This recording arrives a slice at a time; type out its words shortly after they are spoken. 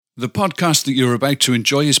The podcast that you're about to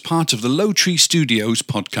enjoy is part of the Low Tree Studios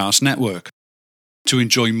podcast network. To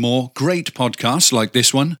enjoy more great podcasts like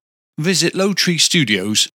this one, visit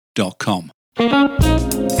lowtreestudios.com.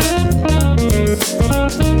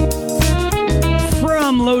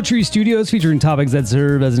 From Low Tree Studios, featuring topics that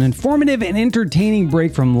serve as an informative and entertaining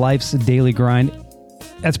break from life's daily grind.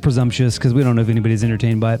 That's presumptuous because we don't know if anybody's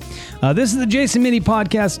entertained by it. This is the Jason Mini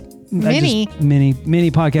Podcast. Mini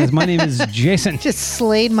Podcast. My name is Jason. Just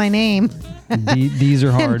slayed my name. D's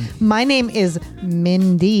are hard. And my name is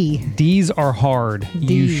Mindy. D's are hard.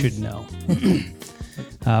 You should know.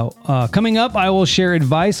 Coming up, I will share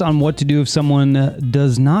advice on what to do if someone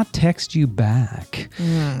does not text you back.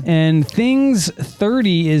 And things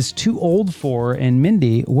 30 is too old for. And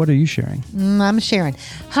Mindy, what are you sharing? I'm sharing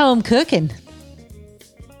home cooking.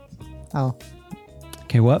 Oh.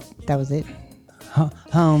 Okay, what? That was it.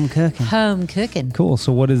 Home cooking. Home cooking. Cool.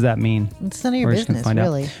 So what does that mean? It's none of your business,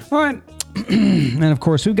 really. All right. And of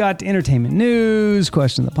course, we've got entertainment news,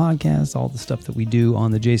 question of the podcast, all the stuff that we do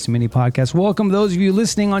on the Jason Mini Podcast. Welcome those of you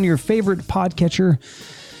listening on your favorite podcatcher.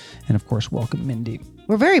 And of course, welcome Mindy.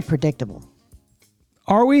 We're very predictable.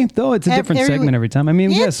 Are we? Though it's a different segment every time. I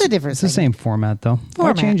mean, yes, it's a different segment. The same format, though.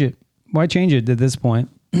 Why change it? Why change it at this point?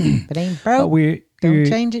 If it ain't broke, don't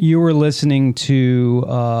change it. You were listening to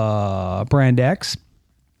Brand X.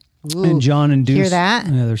 Ooh, and John and Deuce. Hear that?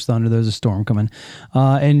 Yeah, there's thunder. There's a storm coming.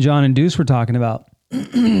 And John and Deuce were talking about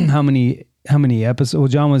how many episodes. Well,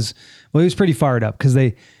 John was, he was pretty fired up because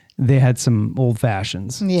they had some old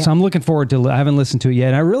fashions. Yeah. So I'm looking forward to. I haven't listened to it yet.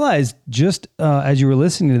 And I realized just as you were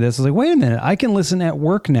listening to this, I was like, wait a minute, I can listen at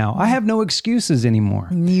work now. I have no excuses anymore.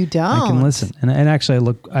 You don't. I can listen, and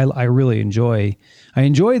actually, I really enjoy. I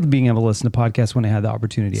enjoyed being able to listen to podcasts when I had the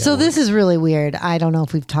opportunity. So this is really weird. I don't know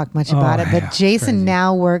if we've talked much about it, but Jason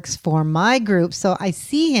now works for my group. So I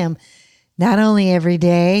see him not only every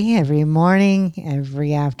day, every morning,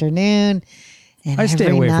 every afternoon, and I stay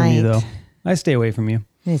every away night. from you, though. I stay away from you.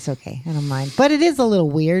 It's okay. I don't mind. But it is a little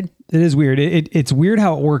weird. It is weird. It's weird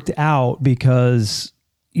how it worked out because,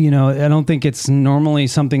 I don't think it's normally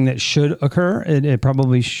something that should occur. It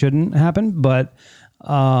probably shouldn't happen, but...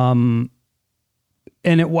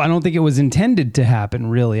 I don't think it was intended to happen,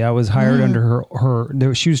 really. I was hired under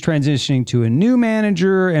her. She was transitioning to a new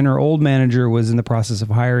manager, and her old manager was in the process of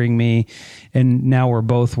hiring me. And now we're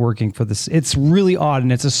both working for this. It's really odd,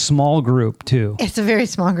 and it's a small group, too. It's a very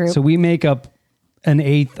small group. So we make up an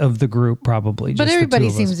eighth of the group, probably. But everybody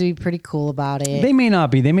seems to be pretty cool about it. They may not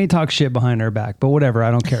be. They may talk shit behind our back, but whatever. I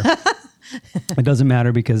don't care. It doesn't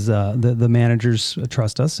matter because the managers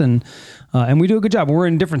trust us and we do a good job. We're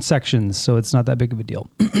in different sections, so it's not that big of a deal.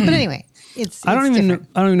 But anyway, I don't even know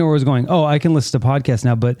where I was going. Oh, I can listen to podcasts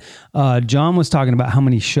now. But John was talking about how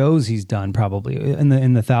many shows he's done, probably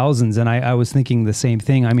in the thousands, and I was thinking the same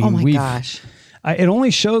thing. I mean, oh my gosh. It only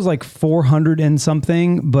shows like 400 and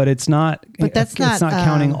something, but it's not. But that's not. It's not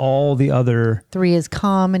counting all the other. 3 is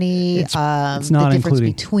comedy. It's not the difference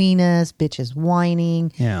between us. Bitches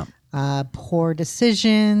whining. Yeah. Poor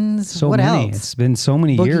decisions. So what many. else? It's been so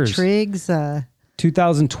many Boogie years. Triggs.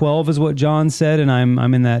 2012 is what John said, and I'm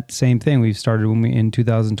in that same thing. We started in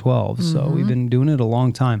 2012, so we've been doing it a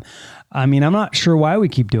long time. I mean, I'm not sure why we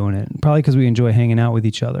keep doing it. Probably because we enjoy hanging out with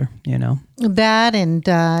each other. That and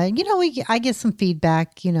I get some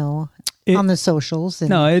feedback. On the socials.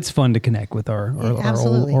 No, it's fun to connect with our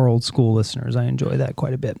old school listeners. I enjoy that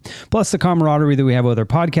quite a bit. Plus the camaraderie that we have with other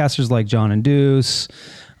podcasters like John and Deuce.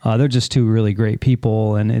 They're just two really great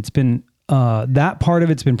people, and it's been that part of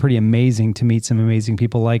it's been pretty amazing to meet some amazing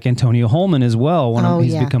people like Antonio Holman as well.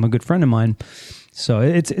 He's become a good friend of mine. So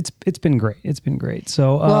it's been great. It's been great.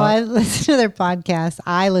 So I listen to their podcast.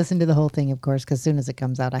 I listen to the whole thing, of course, because as soon as it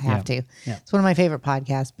comes out, I have to. Yeah. It's one of my favorite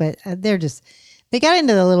podcasts. But they got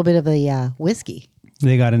into a little bit of the whiskey.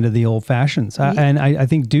 They got into the old fashions, and I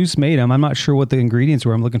think Deuce made them. I'm not sure what the ingredients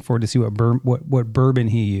were. I'm looking forward to see what bourbon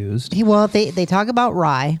he used. They talk about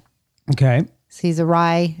rye. Okay, so he's a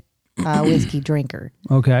rye whiskey drinker.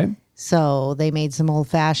 Okay, so they made some old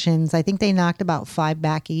fashions. I think they knocked about 5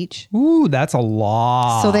 back each. Ooh, that's a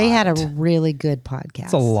lot. So they had a really good podcast.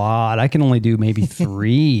 That's a lot. I can only do maybe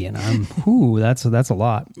 3, and that's a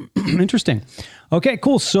lot. Interesting. Okay,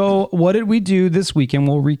 cool. So what did we do this weekend?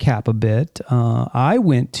 We'll recap a bit. I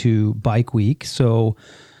went to Bike Week. So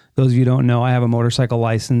those of you who don't know, I have a motorcycle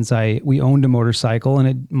license. We owned a motorcycle,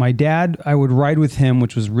 and my dad, I would ride with him,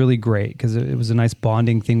 which was really great because it was a nice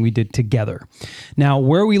bonding thing we did together. Now,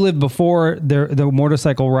 where we lived before, the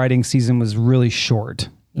motorcycle riding season was really short. It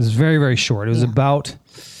was very, very short. It was about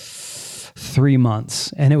 3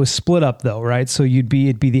 months, and it was split up though, right? So it'd be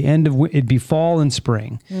it'd be fall and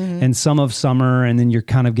spring and some of summer, and then you're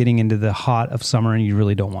kind of getting into the hot of summer and you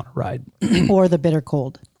really don't want to ride. Or the bitter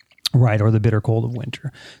cold. Right, or the bitter cold of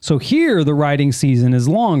winter. So here the riding season is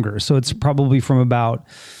longer. So it's probably from about,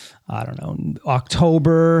 I don't know,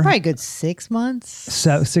 October. Probably a good 6 months.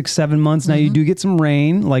 6, 7 months. Now you do get some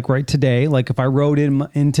rain, like right today. Like if I rode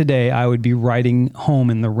in today, I would be riding home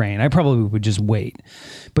in the rain. I probably would just wait.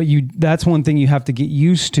 But that's one thing you have to get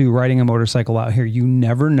used to riding a motorcycle out here. You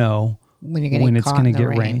never know when it's going to get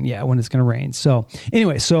rain. Yeah, when it's going to rain. So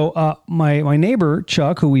anyway, my neighbor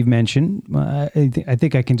Chuck, who we've mentioned, I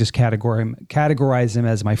think I can just categorize him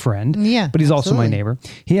as my friend. Yeah, but he's also my neighbor.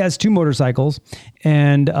 He has 2 motorcycles,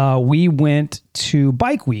 and we went to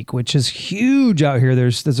Bike Week, which is huge out here.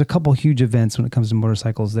 There's a couple huge events when it comes to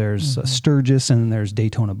motorcycles. There's Sturgis, and there's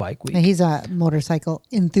Daytona Bike Week. Now he's a motorcycle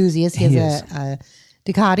enthusiast. He has a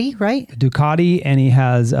Ducati, right? Ducati, and he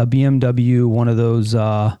has a BMW, one of those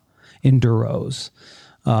Enduros.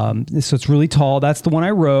 So it's really tall. That's the one I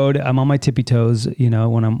rode. I'm on my tippy toes,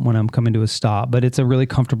 when I'm coming to a stop, but it's a really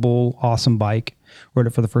comfortable, awesome bike. Rode it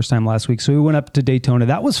for the first time last week. So we went up to Daytona.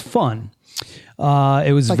 That was fun.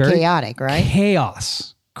 It was very chaotic, right?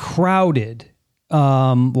 Chaos, crowded.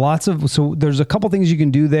 So there's a couple things you can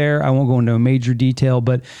do there. I won't go into major detail,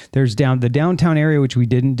 but there's the downtown area, which we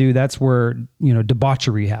didn't do. That's where,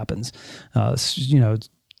 debauchery happens.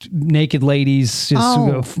 Naked ladies,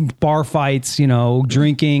 just bar fights,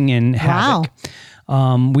 drinking and havoc.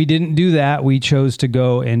 We didn't do that. We chose to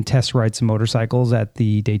go and test ride some motorcycles at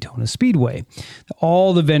the Daytona Speedway.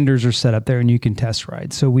 All the vendors are set up there and you can test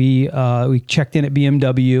ride. So we checked in at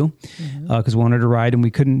BMW because we wanted to ride, and we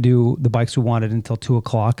couldn't do the bikes we wanted until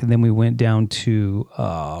 2:00. And then we went down to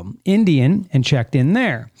Indian and checked in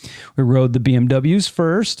there. We rode the BMWs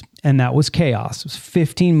first, and that was chaos. It was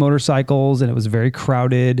 15 motorcycles, and it was very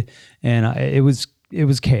crowded, and it was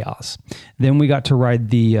chaos. Then we got to ride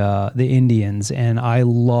the Indians, and I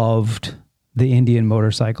loved the Indian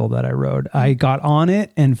motorcycle that I rode. I got on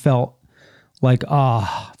it and felt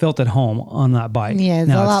at home on that bike. Yeah,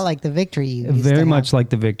 it's a lot like the Victory. Very much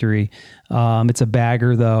like the Victory. It's a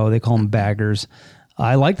bagger though. They call them baggers.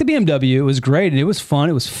 I like the BMW. It was great, and it was fun.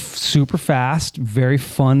 It was super fast, very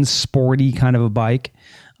fun, sporty kind of a bike.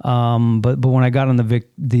 But when I got on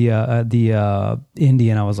the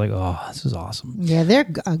Indian, I was like, oh, this is awesome. Yeah,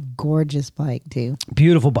 they're a gorgeous bike too.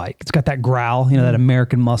 Beautiful bike. It's got that growl, that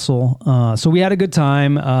American muscle. So we had a good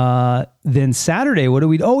time. Then Saturday, we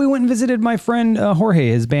went and visited my friend Jorge.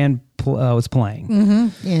 His band was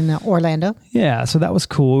playing in Orlando. Yeah, so that was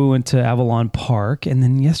cool. We went to Avalon Park, and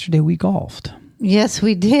then yesterday we golfed. Yes,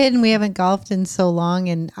 we did. We haven't golfed in so long,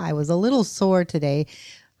 and I was a little sore today.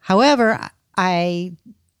 However, I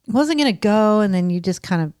wasn't going to go, and then you just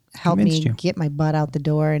kind of helped me get my butt out the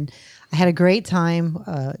door, and I had a great time.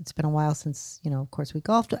 It's been a while since, of course, we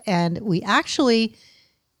golfed, and we actually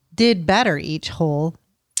did better each hole.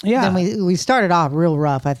 Yeah. Then we started off real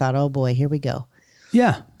rough. I thought, oh boy, here we go.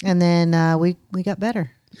 Yeah. And then we got better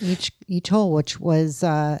each hole, which was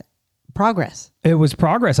progress. It was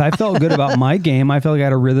progress. I felt good about my game. I felt like I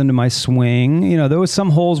had a rhythm to my swing. There was some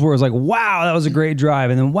holes where it was like, wow, that was a great drive.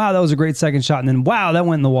 And then, wow, that was a great second shot. And then, wow, that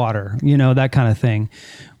went in the water. That kind of thing.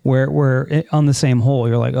 Where on the same hole,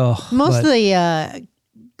 you're like, oh. Most of the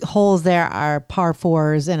holes there are par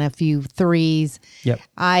 4s and a few 3s. Yep.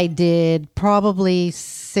 I did probably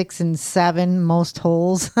 6 and 7 most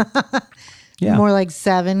holes. Yeah. More like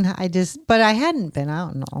 7. But I hadn't been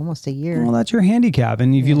out in almost a year. Well, that's your handicap.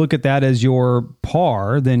 And if you look at that as your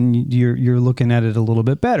par, then you're looking at it a little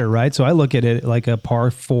bit better, right? So I look at it like a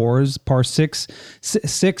par 4s, par 6.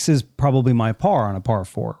 6 is probably my par on a par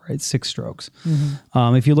 4, right? 6 strokes.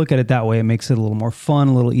 If you look at it that way, it makes it a little more fun,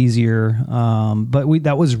 a little easier. But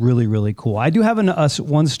that was really, really cool. I do have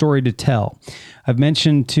one story to tell. I've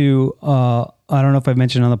mentioned I don't know if I've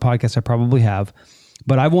mentioned on the podcast, I probably have.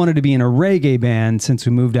 But I wanted to be in a reggae band since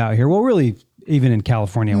we moved out here. Well, really, even in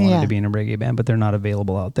California, I wanted to be in a reggae band, but they're not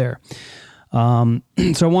available out there. So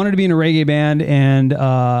I wanted to be in a reggae band, and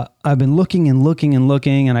I've been looking,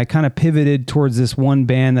 and I kind of pivoted towards this one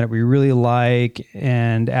band that we really like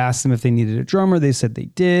and asked them if they needed a drummer. They said they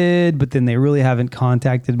did, but then they really haven't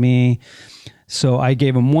contacted me. So I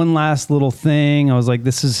gave them one last little thing. I was like,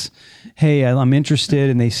 hey, I'm interested.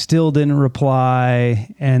 And they still didn't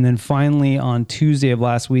reply. And then finally on Tuesday of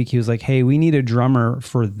last week, he was like, hey, we need a drummer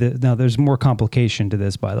for this. Now there's more complication to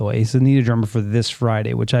this, by the way. He said, need a drummer for this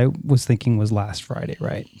Friday, which I was thinking was last Friday,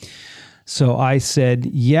 right? So I said,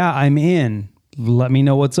 yeah, I'm in. Let me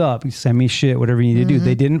know what's up. Send me shit, whatever you need to do.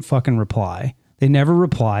 They didn't fucking reply. They never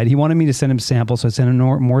replied. He wanted me to send him samples, so I sent him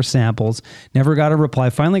more samples. Never got a reply.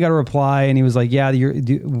 Finally got a reply, and he was like, "Yeah,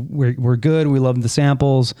 we're good. We love the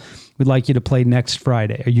samples. We'd like you to play next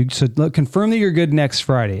Friday. Confirm that you're good next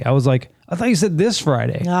Friday." I was like, "I thought you said this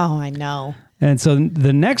Friday." Oh, I know. And so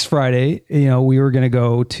the next Friday, we were going to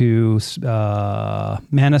go to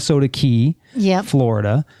Manasota Key,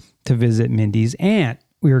 Florida, to visit Mindy's aunt.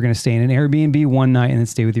 We were going to stay in an Airbnb one night and then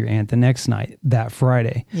stay with your aunt the next night, that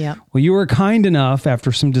Friday. Yeah. Well, you were kind enough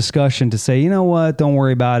after some discussion to say, you know what, don't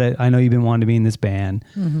worry about it. I know you've been wanting to be in this band.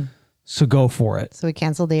 Mm-hmm. So go for it. So we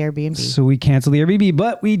canceled the Airbnb. So we canceled the Airbnb,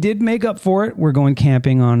 but we did make up for it. We're going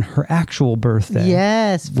camping on her actual birthday.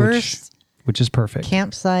 Yes. First. Which is perfect.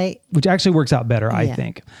 Campsite. Which actually works out better, I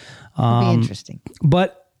think. It'll be interesting.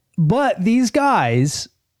 But these guys,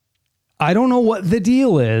 I don't know what the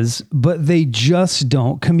deal is, but they just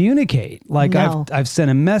don't communicate. Like No. I've sent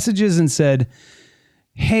them messages and said,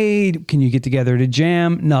 "Hey, can you get together to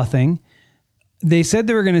jam?" Nothing. They said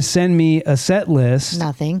they were going to send me a set list.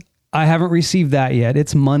 Nothing. I haven't received that yet.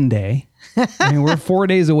 It's Monday. I mean, we're 4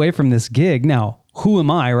 days away from this gig. Now, who am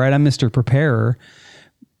I, right? I'm Mr. Preparer.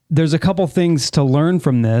 There's a couple things to learn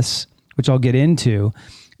from this, which I'll get into.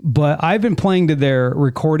 But I've been playing to their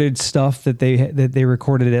recorded stuff that they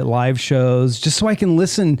recorded at live shows, just so I can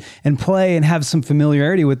listen and play and have some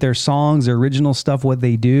familiarity with their songs, their original stuff, what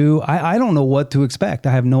they do. I don't know what to expect.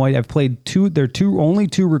 I have no idea. I've played only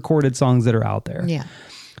two recorded songs that are out there. Yeah.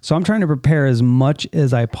 So I'm trying to prepare as much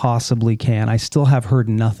as I possibly can. I still have heard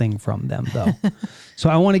nothing from them though. So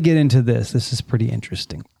I want to get into this. This is pretty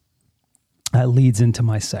interesting. That leads into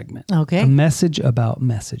my segment. Okay. A message about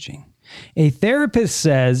messaging. A therapist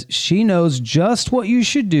says she knows just what you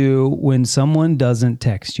should do when someone doesn't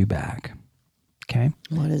text you back. Okay.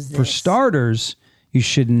 What is this? For starters, you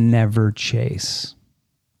should never chase.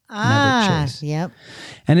 Never chase. Yep.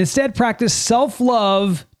 And instead practice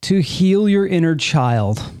self-love to heal your inner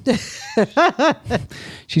child.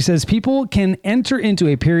 She says people can enter into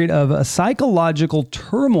a period of a psychological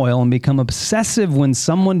turmoil and become obsessive when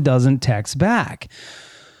someone doesn't text back.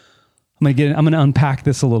 I'm going to unpack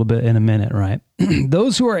this a little bit in a minute, right?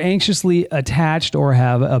 Those who are anxiously attached or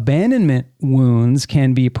have abandonment wounds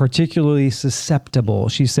can be particularly susceptible.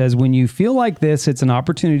 She says, when you feel like this, it's an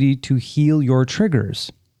opportunity to heal your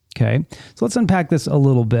triggers. Okay. So let's unpack this a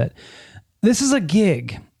little bit. This is a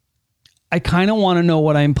gig. I kind of want to know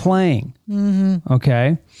what I'm playing. Mm-hmm.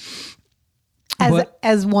 Okay.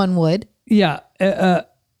 As one would. Yeah.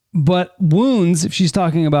 But wounds, if she's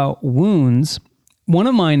talking about wounds, one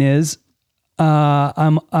of mine is,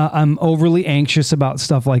 I'm overly anxious about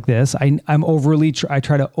stuff like this. I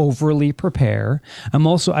try to overly prepare. I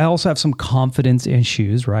also have some confidence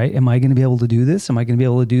issues, right? Am I going to be able to do this? Am I going to be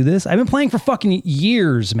able to do this? I've been playing for fucking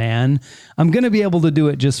years, man. I'm going to be able to do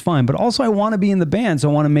it just fine. But also I want to be in the band,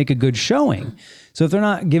 so I want to make a good showing. So if they're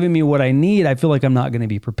not giving me what I need, I feel like I'm not going to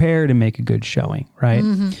be prepared and make a good showing, right?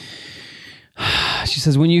 Mm-hmm. She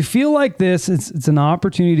says, when you feel like this, it's an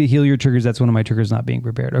opportunity to heal your triggers. That's one of my triggers, not being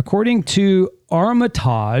prepared. According to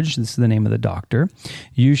Armitage, this is the name of the doctor,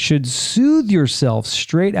 you should soothe yourself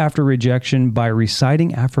straight after rejection by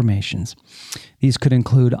reciting affirmations. These could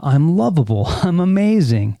include, I'm lovable, I'm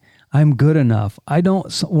amazing, I'm good enough, I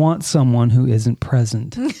don't want someone who isn't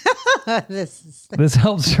present. This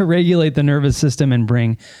helps to regulate the nervous system and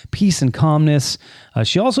bring peace and calmness.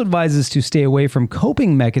 She also advises to stay away from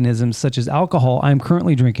coping mechanisms such as alcohol. I'm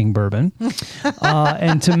currently drinking bourbon.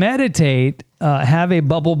 And to meditate, have a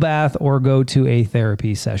bubble bath or go to a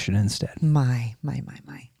therapy session instead. My.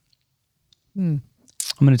 I'm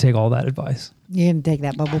going to take all that advice. You're going to take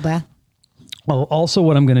that bubble bath? Well, also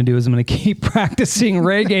what I'm going to do is I'm going to keep practicing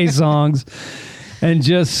reggae songs and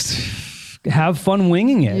just have fun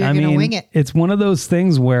winging it. You're gonna wing it. It's one of those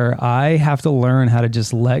things where I have to learn how to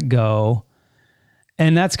just let go.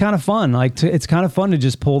 And that's kind of fun. It's kind of fun to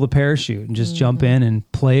just pull the parachute and just jump in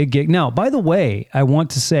and play a gig. Now, by the way, I want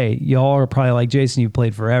to say, y'all are probably like, Jason, you've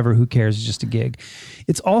played forever. Who cares? It's just a gig.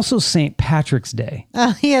 It's also St. Patrick's Day.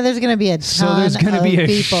 Oh, yeah, there's going to be a ton So there's going to be a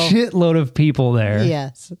shitload of people there.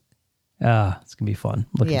 Yes. It's going to be fun.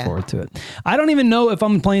 Looking forward to it. I don't even know if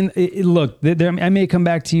I'm playing. Look, I may come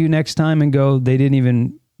back to you next time and go, they didn't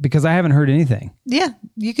even, because I haven't heard anything. Yeah.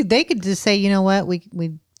 They could just say, you know what?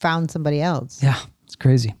 We found somebody else. Yeah. It's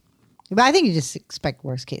crazy. But I think you just expect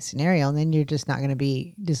worst case scenario, and then you're just not going to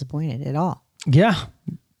be disappointed at all. Yeah.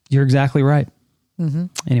 You're exactly right. Mm-hmm.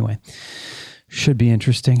 Anyway, should be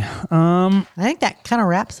interesting. I think that kind of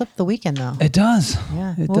wraps up the weekend, though. It does.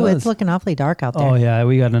 Yeah. It does. It's looking awfully dark out there. Oh, yeah.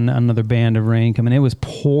 We got another band of rain coming. It was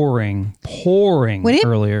pouring when it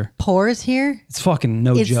earlier. Pours here. It's fucking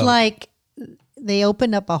no joke. It's like they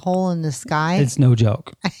opened up a hole in the sky. It's no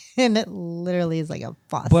joke. And it literally is like a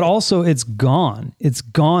faucet. But also it's gone. It's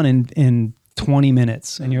gone in 20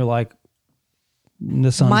 minutes. And you're like,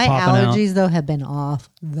 the sun's my popping out. allergies, though, have been off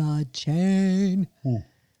the chain.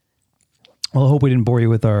 Well, I hope we didn't bore you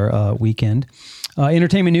with our weekend.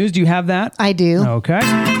 Entertainment news, do you have that? I do. Okay.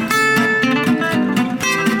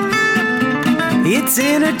 It's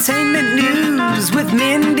entertainment news with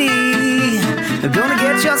Mindy. Gonna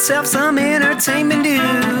get yourself some entertainment news.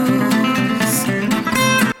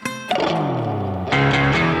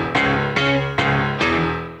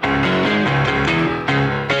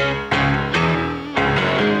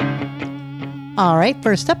 All right,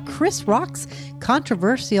 first up, Chris Rock's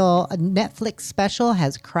controversial Netflix special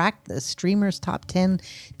has cracked the streamer's top 10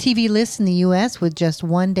 TV list in the U.S. with just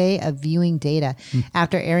 1 day of viewing data.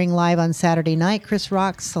 After airing live on Saturday night, Chris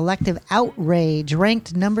Rock's Selective Outrage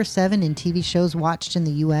ranked number 7 in TV shows watched in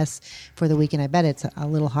the U.S. for the weekend. I bet it's a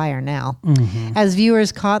little higher now. As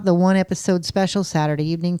viewers caught the one-episode special Saturday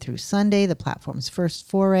evening through Sunday, the platform's first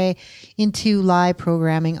foray into live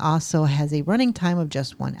programming also has a running time of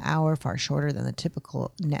just 1 hour, far shorter than the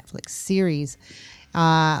typical Netflix series.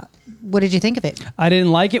 What did you think of it? I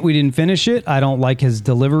didn't like it. We didn't finish it. I don't like his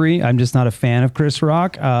delivery. I'm just not a fan of Chris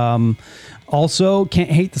Rock. Also, can't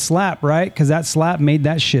hate the slap, right? Because that slap made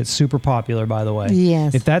that shit super popular, by the way.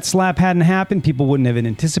 Yes. If that slap hadn't happened, people wouldn't have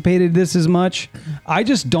anticipated this as much. I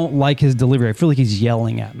just don't like his delivery. I feel like he's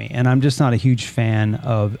yelling at me, and I'm just not a huge fan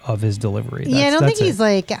of his delivery. I don't think he's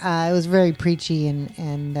like, it was very preachy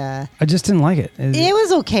and I just didn't like it. it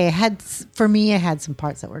was okay. For me, it had some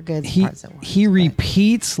parts that were good, some parts that weren't. He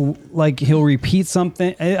repeats, like he'll repeat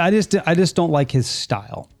something. I just don't like his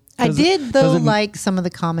style. I did, though, like some of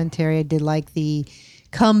the commentary. I did like the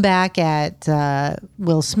comeback at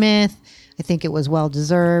Will Smith. I think it was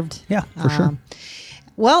well-deserved. Yeah, for sure.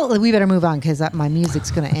 Well, we better move on because my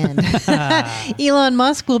music's going to end. Elon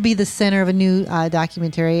Musk will be the center of a new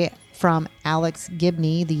documentary from Alex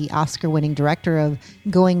Gibney, the Oscar-winning director of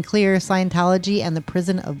Going Clear, Scientology, and the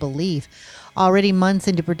Prison of Belief. Already months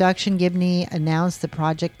into production, Gibney announced the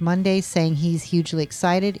project Monday, saying he's hugely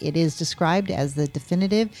excited. It is described as the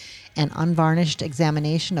definitive and unvarnished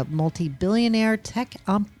examination of multi-billionaire tech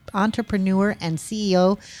entrepreneur and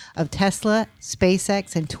CEO of Tesla,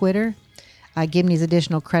 SpaceX, and Twitter. Gibney's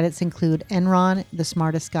additional credits include Enron, the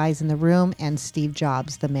smartest guys in the room, and Steve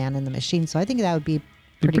Jobs, the man in the machine. So I think that would be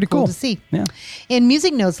pretty cool to see. Yeah. In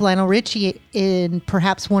music notes, Lionel Richie, in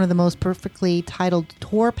perhaps one of the most perfectly titled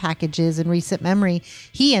tour packages in recent memory,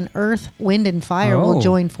 he and Earth, Wind, and Fire will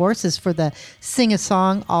join forces for the Sing a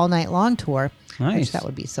Song All Night Long tour. Nice. Which that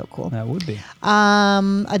would be so cool. That would be.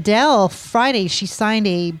 Adele, Friday, she signed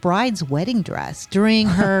a bride's wedding dress. During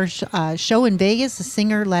her show in Vegas, the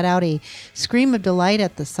singer let out a scream of delight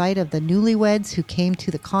at the sight of the newlyweds who came to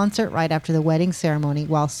the concert right after the wedding ceremony.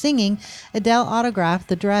 While singing, Adele autographed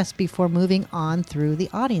the dress before moving on through the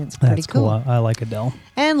audience. Pretty cool. I like Adele.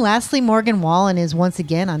 And lastly, Morgan Wallen is once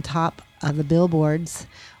again on top of the Billboard's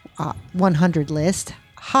 100 list.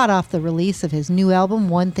 Hot off the release of his new album,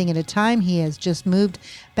 One Thing at a Time, he has just moved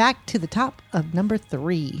back to the top of number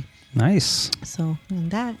 3. Nice. So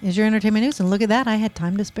and that is your entertainment news. And look at that. I had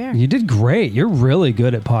time to spare. You did great. You're really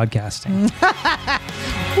good at podcasting.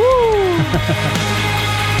 Woo!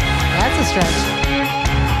 That's a stretch.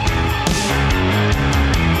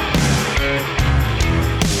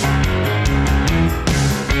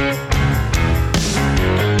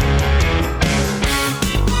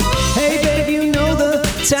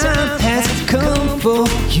 Time has come for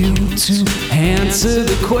you to answer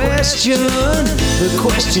the question of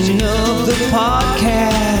the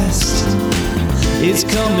podcast. It's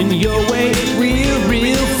coming your way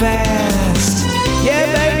real fast. Yeah,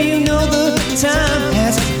 baby, you know the time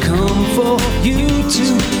has come for you to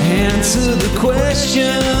answer the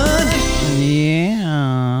question.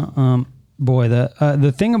 Yeah. Boy,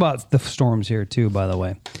 the thing about the storms here too, by the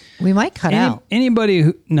way. We might cut out. Anybody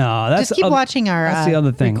who that's just keep watching our that's the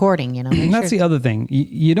other thing. Recording, That's the other thing.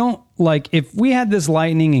 You don't like if we had this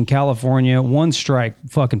lightning in California, one strike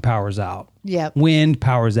fucking powers out. Yep. Wind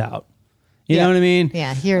powers out. You know what I mean?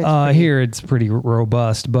 Yeah, here it's pretty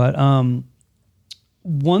robust, but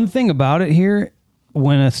one thing about it here,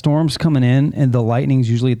 when a storm's coming in and the lightning's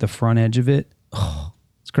usually at the front edge of it,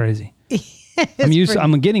 it's crazy.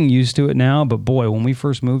 I'm getting used to it now, but boy, when we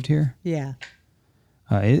first moved here, yeah.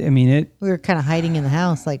 We were kind of hiding in the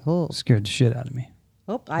house, like, scared the shit out of me.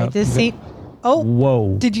 Oh, I just see. Oh,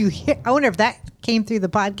 whoa! Did you hear? I wonder if that came through the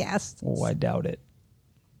podcast. Oh, I doubt it.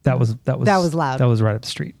 That was loud. That was right up the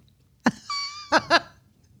street.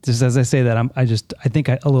 Just as I say that, I think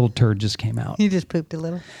a little turd just came out. You just pooped a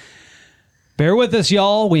little. Bear with us,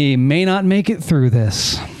 y'all. We may not make it through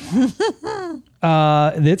this.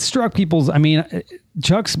 It struck people's. I mean,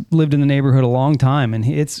 Chuck's lived in the neighborhood a long time, and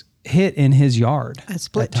it's hit in his yard.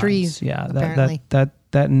 Split trees. Yeah, apparently.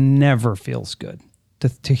 that never feels good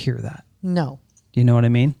to hear that. No. You know what I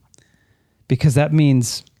mean? Because that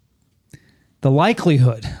means the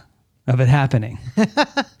likelihood of it happening.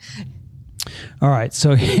 All right.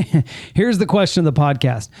 So here's the question of the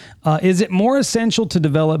podcast. Is it more essential to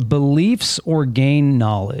develop beliefs or gain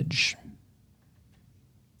knowledge?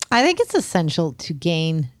 I think it's essential to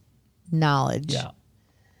gain knowledge. Yeah.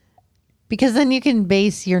 Because then you can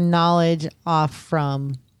base your knowledge off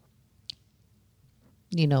from,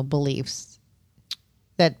 beliefs.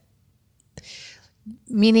 That,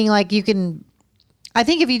 meaning like you can, I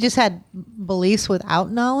think if you just had beliefs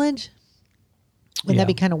without knowledge, wouldn't that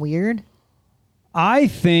be kind of weird? I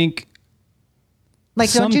think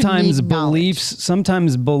like don't you need knowledge?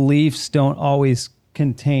 Sometimes beliefs don't always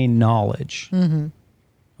contain knowledge. Mm-hmm.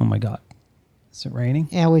 Oh my God. Is it raining?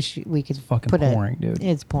 Yeah, I wish we could fucking put pouring, dude.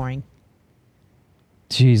 It's pouring.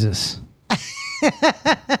 Jesus.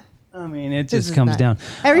 I mean, it just comes down.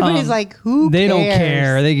 Everybody's like, who cares? They don't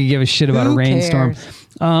care. They could give a shit about a rainstorm.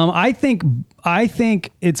 I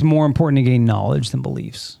think it's more important to gain knowledge than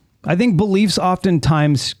beliefs. I think beliefs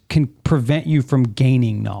oftentimes can prevent you from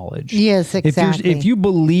gaining knowledge. Yes, exactly. If you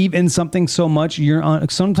believe in something so much,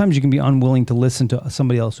 sometimes you can be unwilling to listen to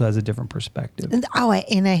somebody else who has a different perspective. And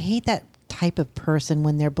I hate that type of person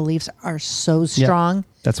when their beliefs are so strong. Yep.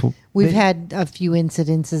 That's what we've had a few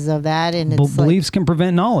incidences of that, and it's beliefs can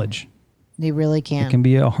prevent knowledge. They really can.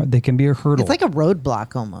 They can be a hurdle. It's like a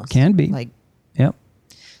roadblock almost. Can be. Like, yep.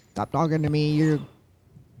 Stop talking to me.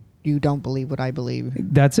 You don't believe what I believe.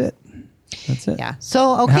 That's it. Yeah.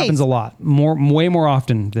 So, okay. It happens a lot. Way more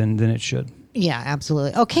often than it should. Yeah,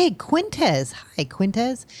 absolutely. Okay, Quintez. Hi,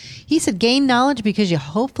 Quintez. He said, gain knowledge because you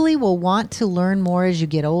hopefully will want to learn more as you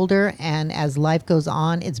get older and as life goes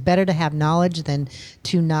on. It's better to have knowledge than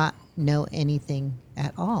to not know anything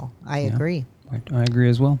at all. I agree. I agree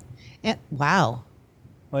as well. Wow.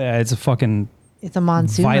 Oh, yeah, it's a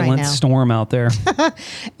monsoon right now. Violent storm out there.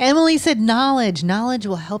 Emily said knowledge. Knowledge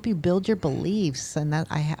will help you build your beliefs. And that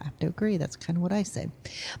I have to agree. That's kind of what I said.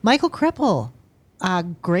 Michael Kreppel.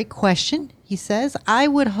 Great question. He says, I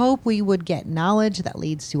would hope we would get knowledge that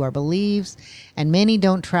leads to our beliefs. And many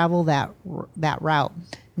don't travel that route.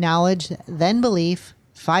 Knowledge, then belief.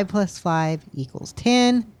 5 + 5 =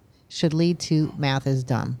 10. Should lead to math is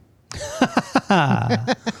dumb.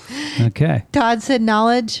 Okay. Todd said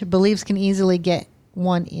knowledge, beliefs can easily get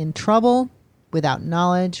one in trouble. Without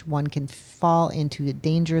knowledge, one can fall into a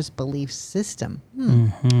dangerous belief system.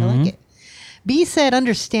 I like it. B said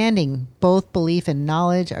understanding. Both belief and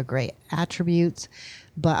knowledge are great attributes,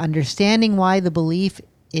 but understanding why the belief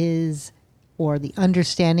is, or the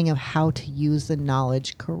understanding of how to use the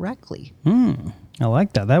knowledge correctly. I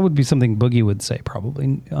like that. That would be something Boogie would say,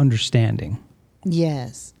 probably. Understanding.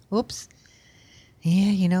 Yes. Oops.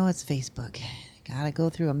 Yeah, it's Facebook. Got to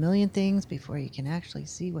go through a million things before you can actually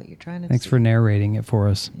see what you're trying to Thanks see. for narrating it for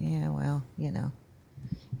us. Yeah, well,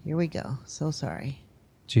 here we go. So sorry.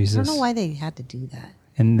 Jesus. I don't know why they had to do that.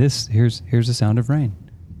 And here's the sound of rain.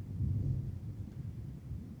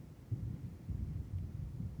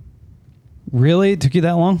 Really? It took you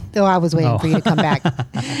that long? Oh, I was waiting for you to come back.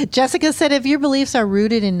 Jessica said, if your beliefs are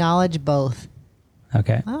rooted in knowledge, both.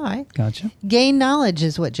 Okay. All right. Gotcha. Gain knowledge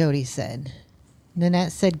is what Jody said.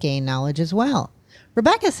 Nanette said gain knowledge as well.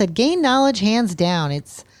 Rebecca said gain knowledge hands down.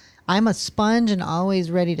 I'm a sponge and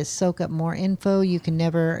always ready to soak up more info. You can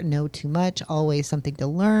never know too much. Always something to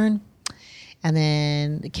learn. And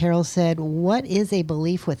then Carol said, what is a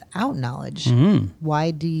belief without knowledge?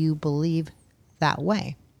 Why do you believe that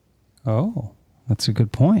way? Oh, that's a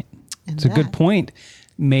good point. It's a good point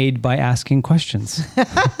made by asking questions.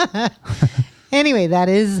 Anyway, that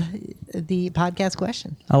is the podcast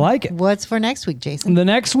question. I like it. What's for next week, Jason? The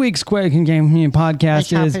next week's Question Game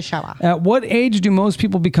podcast is, at what age do most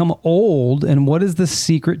people become old, and what is the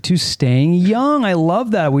secret to staying young? I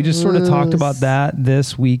love that. We just sort of talked about that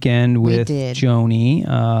this weekend with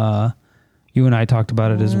Joni. You and I talked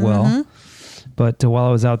about it as well. But while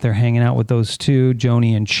I was out there hanging out with those two,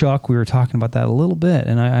 Joni and Chuck, we were talking about that a little bit,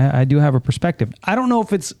 and I do have a perspective. I don't know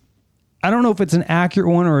if it's an accurate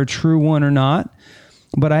one or a true one or not,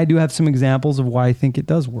 but I do have some examples of why I think it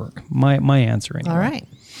does work. My answer anyway. All right.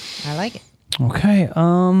 I like it. Okay.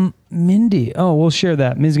 Mindy. Oh, we'll share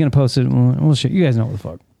that. Mindy's going to post it. We'll share. You guys know what the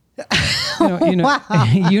fuck.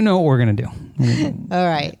 You know what we're going to do. All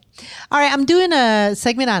right. I'm doing a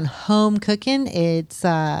segment on home cooking. It's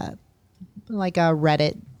like a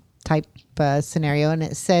Reddit type scenario, and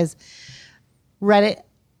it says, Reddit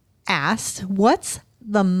asked, what's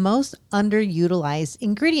the most underutilized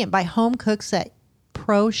ingredient by home cooks that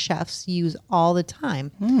pro chefs use all the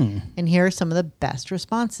time? And here are some of the best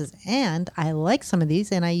responses. And I like some of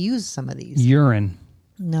these, and I use some of these. Urine.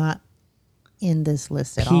 Not in this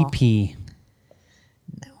list at all. PP.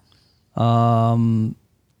 No.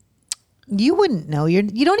 You wouldn't know. You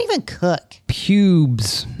don't even cook.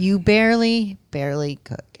 Pubes. You barely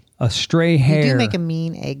cook. A stray hair. You do make a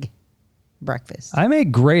mean egg breakfast. I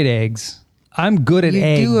make great eggs. I'm good at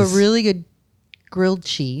eggs. You do a really good grilled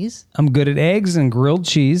cheese. I'm good at eggs and grilled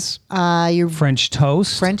cheese. Your French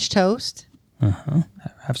toast. French toast.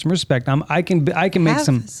 Have some respect. I can make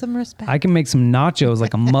some respect. I can make some nachos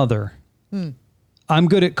like a mother. I'm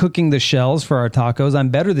good at cooking the shells for our tacos. I'm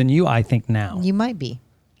better than you, I think, now. You might be.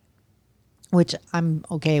 Which I'm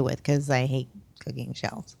okay with because I hate cooking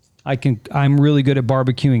shells. I'm really good at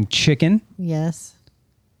barbecuing chicken. Yes.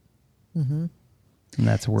 And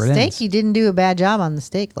that's where it Steak, ends. you didn't do a bad job on the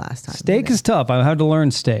steak last time. Steak is tough. I had to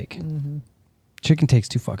learn steak. Chicken takes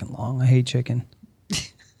too fucking long. I hate chicken.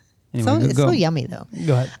 Anyway, it's so yummy, though.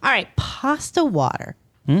 Go ahead. All right, pasta water.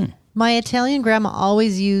 My Italian grandma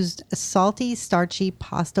always used salty, starchy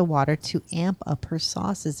pasta water to amp up her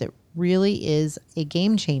sauces. It really is a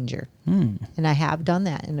game changer. And I have done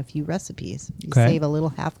that in a few recipes. You save a little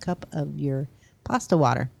half cup of your pasta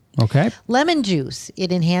water. Okay. Lemon juice.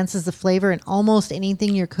 It enhances the flavor in almost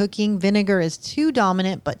anything you're cooking. Vinegar is too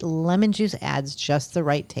dominant, but lemon juice adds just the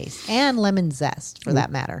right taste. And lemon zest, for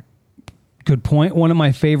that matter. Good point. One of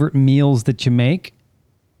my favorite meals that you make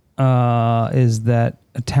is that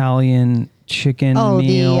Italian chicken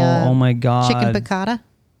meal. Oh my God. Chicken piccata.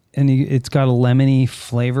 And it's got a lemony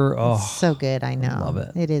flavor. Oh, so good. I know. I love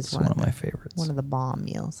it. It is it's one of my favorites. One of the bomb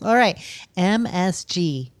meals. All right.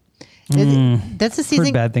 MSG. That's the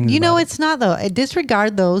season. Bad things you know, about it's not, though.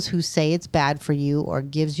 Disregard those who say it's bad for you or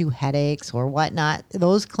gives you headaches or whatnot.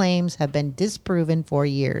 Those claims have been disproven for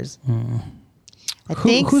years.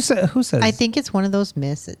 Who says? I think it's one of those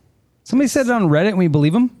myths. Somebody said it on Reddit and we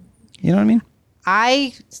believe them. You know what I mean?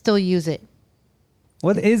 I still use it.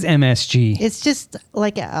 What is MSG? It's just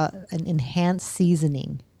like an enhanced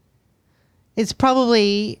seasoning. It's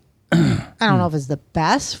probably, I don't know if it's the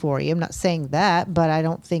best for you. I'm not saying that, but I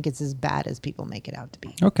don't think it's as bad as people make it out to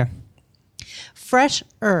be. Okay. Fresh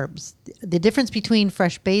herbs. The difference between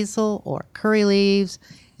fresh basil or curry leaves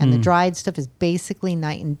and the dried stuff is basically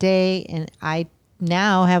night and day. And I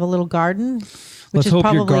now have a little garden. Let's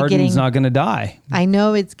hope your garden's not going to die. I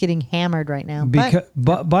know it's getting hammered right now.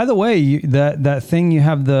 But by the way, that thing you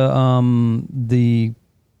have the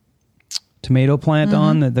tomato plant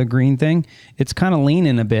on, the green thing, it's kind of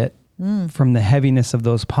leaning a bit from the heaviness of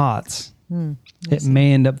those pots. It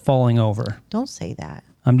may end up falling over. Don't say that.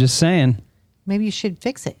 I'm just saying. Maybe you should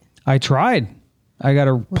fix it. I tried. I got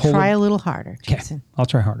to try a little harder, Jason. I'll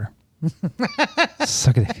try harder.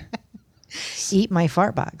 Suck a dick. Eat my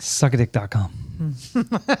fart box. Suckadick.com.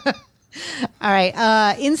 All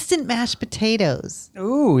right. Instant mashed potatoes.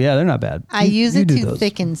 Ooh, yeah, they're not bad. I use it to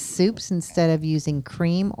thicken soups instead of using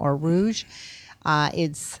cream or rouge.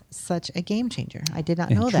 It's such a game changer. I did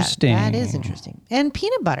not know that. That is interesting. And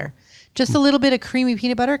peanut butter. Just a little bit of creamy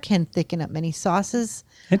peanut butter can thicken up many sauces.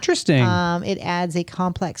 Interesting. It adds a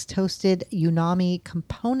complex toasted umami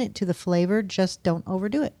component to the flavor. Just don't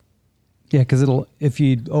overdo it. Yeah, because if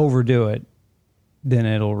you overdo it, then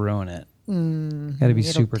it'll ruin it. Got to be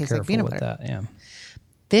super careful with that. Yeah.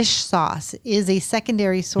 Fish sauce is a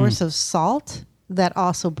secondary source of salt that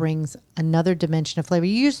also brings another dimension of flavor.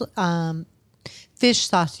 Usually, fish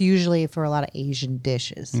sauce usually for a lot of Asian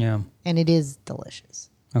dishes. Yeah. And it is delicious.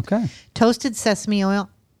 Okay. Toasted sesame oil.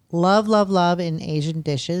 Love, love, love in Asian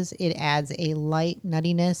dishes. It adds a light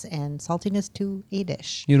nuttiness and saltiness to a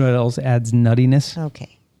dish. You know what else adds nuttiness?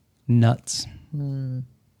 Okay. Nuts.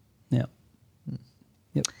 Yep.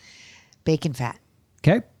 Yep. Bacon fat.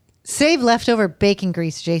 Okay. Save leftover bacon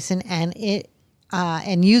grease, Jason, and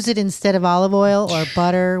use it instead of olive oil or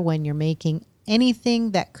butter when you're making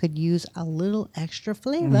anything that could use a little extra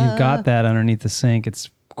flavor. You've got that underneath the sink. It's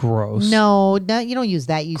gross. No, you don't use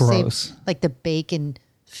that. You gross. Save like the bacon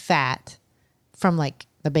fat from like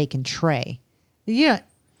the bacon tray. You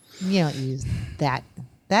don't use that.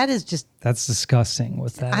 That is just... That's disgusting.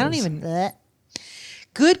 What's that? I don't even...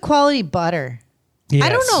 Good quality butter. Yes. I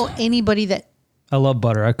don't know anybody that I love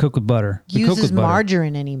butter. I cook with butter. uses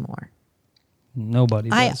margarine anymore. Nobody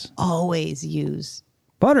does. I always use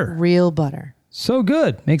butter. Real butter. So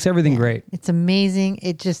good. Makes everything great. It's amazing.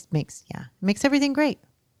 It just makes everything great.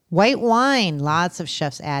 White wine. Lots of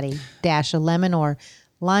chefs add a dash of lemon or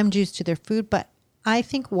lime juice to their food, but I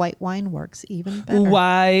think white wine works even better.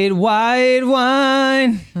 White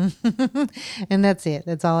wine. And that's it.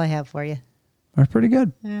 That's all I have for you. That's pretty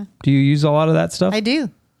good. Yeah. Do you use a lot of that stuff? I do.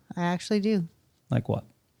 I actually do. Like what?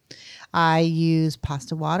 I use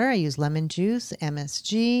pasta water. I use lemon juice,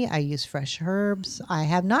 MSG. I use fresh herbs. I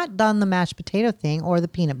have not done the mashed potato thing or the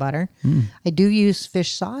peanut butter. I do use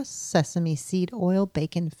fish sauce, sesame seed oil,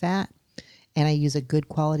 bacon fat, and I use a good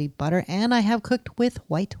quality butter. And I have cooked with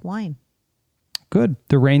white wine. Good.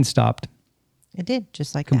 The rain stopped It did,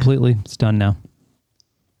 just like completely. It's done now.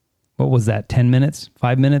 What was that? 10 minutes?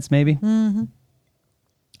 5 minutes maybe? that.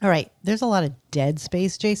 All right. There's a lot of dead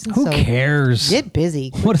space, Jason. Who cares? Get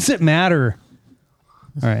busy. What does it matter?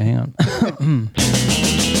 All right, hang on.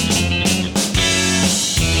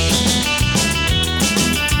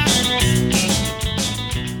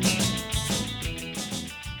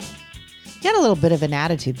 You got a little bit of an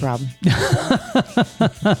attitude problem.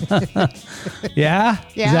 Yeah?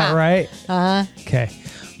 Is that right? Okay.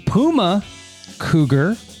 Puma,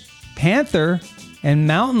 cougar, panther, and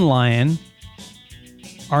mountain lion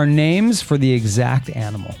are names for the exact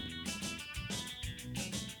animal.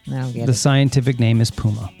 I don't get The it. scientific name is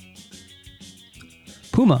puma.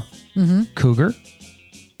 Puma, cougar,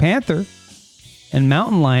 panther, and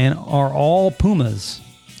mountain lion are all pumas,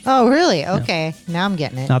 Oh, really? Okay. Now I'm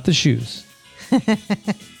getting it. not the shoes. All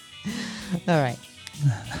right.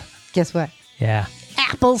 Guess what? Yeah.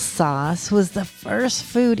 Applesauce was the first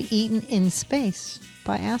food eaten in space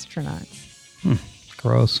by astronauts.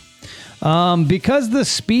 Gross. Because the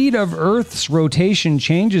speed of Earth's rotation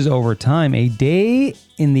changes over time, a day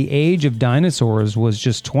in the age of dinosaurs was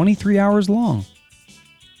just 23 hours long.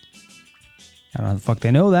 I don't know how the fuck they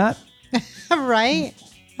know that. Right?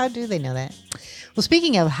 How do they know that? Well,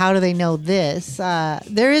 speaking of how do they know this,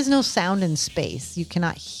 there is no sound in space. You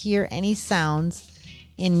cannot hear any sounds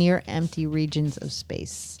in near empty regions of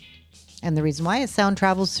space. And the reason why is sound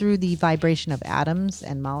travels through the vibration of atoms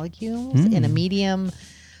and molecules in a medium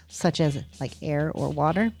such as like air or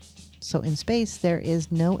water. So in space, there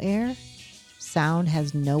is no air. Sound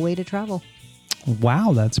has no way to travel.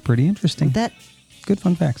 Wow, that's pretty interesting. That Good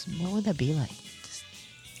fun facts. what would that be like? Just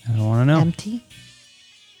I don't want to know. empty?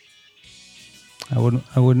 I wouldn't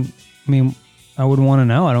want to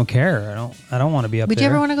know. I don't care. I don't want to be up Would there. you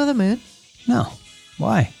ever want to go to the moon? No.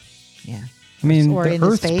 Why? Yeah. I mean, Or the into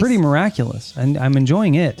Earth's space? pretty miraculous, and I'm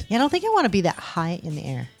enjoying it. Yeah, I don't think I want to be that high in the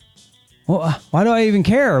air. Well, why do I even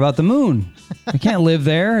care about the moon? I can't live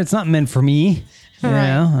there. It's not meant for me. You Right.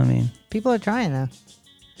 know? I mean, People are trying though.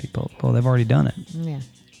 well, they've already done it. Yeah.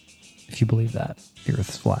 If you believe that, the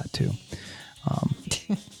Earth's flat too.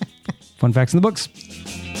 Fun facts in the books.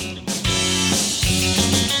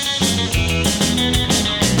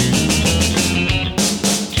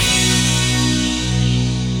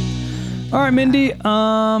 All right, Mindy.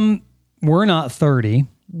 We're not 30,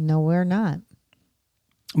 No, we're not.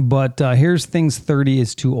 but here's things 30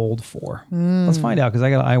 is too old for. Let's find out because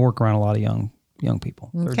I work around a lot of young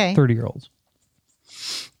people. Okay. 30-year-olds.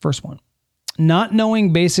 First one. Not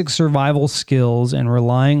knowing basic survival skills and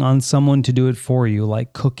relying on someone to do it for you,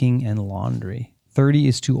 like cooking and laundry. 30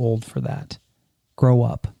 is too old for that. Grow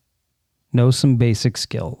up. Know some basic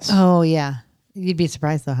skills. Oh yeah. You'd be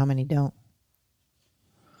surprised though how many don't.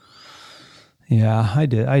 Yeah, I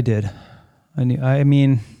did. I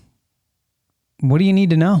mean, what do you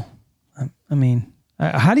need to know? I mean,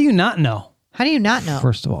 how do you not know? How do you not know?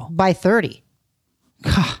 First of all. By 30.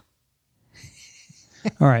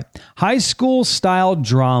 All right. High school style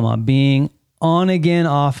drama, being on again,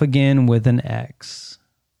 off again with an ex.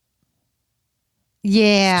 It's too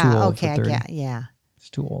Yeah. old Okay. for I 30. get. Yeah. It's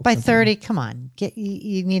too old. By for 30, come on.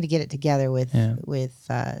 You need to get it together with Yeah.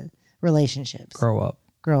 relationships. Grow up.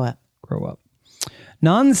 Grow up. Grow up.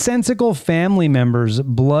 Nonsensical family members.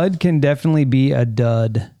 Blood can definitely be a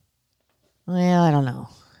dud. Well, I don't know.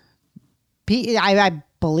 I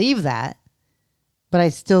believe that, but I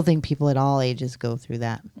still think people at all ages go through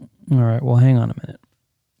that. All right. Well, hang on a minute.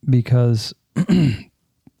 Because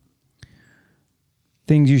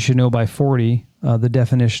things you should know by 40, the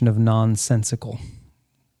definition of nonsensical.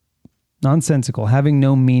 Nonsensical, having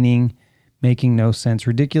no meaning, making no sense,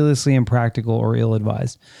 ridiculously impractical or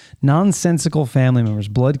ill-advised. Nonsensical family members.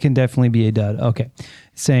 Blood can definitely be a dud. Okay.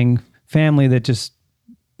 Saying family that just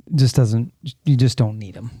doesn't, you just don't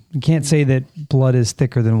need them. You can't say that blood is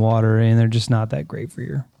thicker than water and they're just not that great for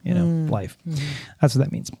your, life. That's what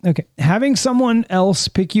that means. Okay. Having someone else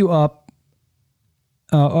pick you up,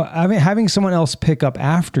 having someone else pick up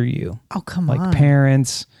after you. Oh, come like on.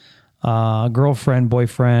 parents, girlfriend,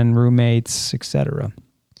 boyfriend, roommates, etc.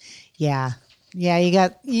 Yeah. Yeah,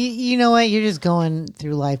 you know what? You're just going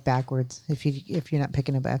through life backwards if you're not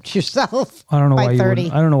picking up after yourself. I don't know by why 30.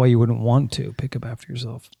 I don't know why you wouldn't want to pick up after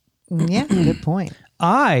yourself. Yeah, good point.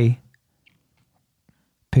 I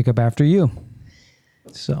pick up after you.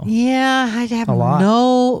 So Yeah, I'd have A lot.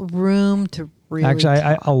 no room to really actually,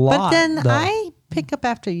 I a lot. But then though. I pick up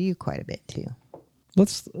after you quite a bit too.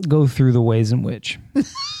 Let's go through the ways in which.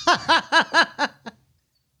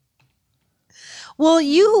 Well,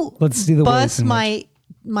 you Let's see the ways bust in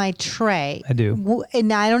my tray. I do.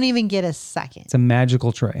 And I don't even get a second. It's a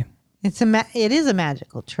magical tray. It is a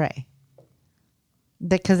magical tray.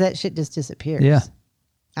 Because that shit just disappears. Yeah.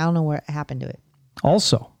 I don't know what happened to it.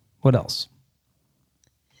 Also, what else?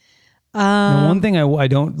 Now, one thing I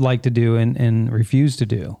don't like to do and refuse to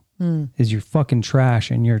do is your fucking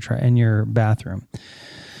trash in your bathroom.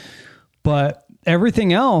 But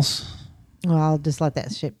everything else, Well, I'll just let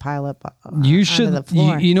that shit pile up you onto should. the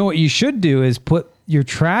floor. You know what you should do is put your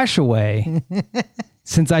trash away.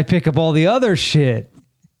 Since I pick up all the other shit.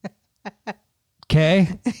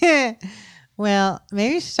 Okay. Well,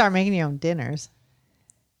 maybe you should start making your own dinners.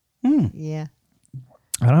 Yeah.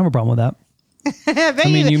 I don't have a problem with that. I bet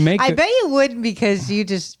mean, you make I it- bet you wouldn't because you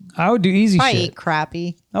just I would do easy probably shit. eat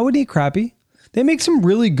crappy. I would eat crappy. They make some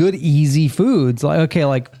really good, easy foods.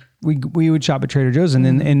 Like we would shop at Trader Joe's, and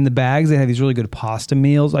then in the bags they have these really good pasta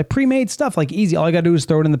meals, like pre-made stuff, like easy. All I gotta do is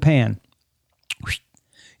throw it in the pan.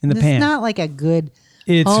 In the It's pan. not like a good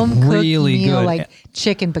It's home cooked really meal good. like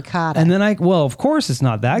chicken piccata. And then of course it's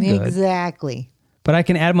not that good, Exactly. but I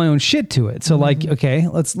can add my own shit to it. So like, okay,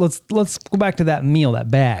 let's go back to that meal, that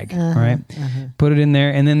bag, all right? Put it in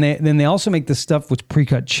there, and then they also make this stuff with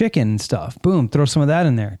pre-cut chicken and stuff. Boom, throw some of that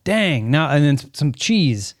in there. Dang, now and then some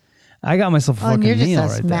cheese. I got myself a Oh, and fucking you're just meal a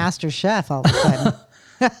right there. master chef all of a sudden.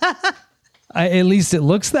 At least it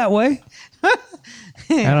looks that way. I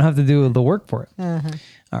don't have to do the work for it.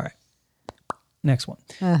 All right. Next one.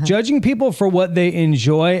 Judging people for what they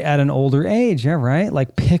enjoy at an older age. Yeah, right?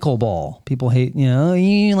 Like pickleball. People hate,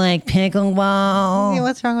 you like pickleball. Yeah,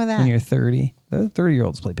 what's wrong with When that? you're 30. The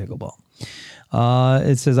 30-year-olds play pickleball.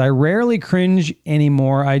 It says, I rarely cringe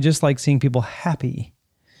anymore. I just like seeing people happy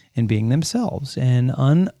and being themselves and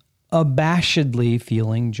unabashedly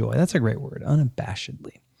feeling joy. That's a great word,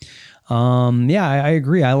 unabashedly. Yeah, I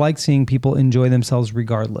agree. I like seeing people enjoy themselves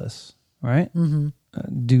regardless, right?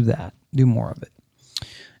 Do that. Do more of it.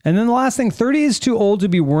 And then the last thing, 30 is too old to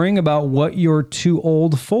be worrying about what you're too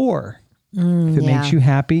old for. If it makes you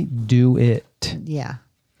happy, do it. Yeah.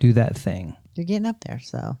 Do that thing. You're getting up there,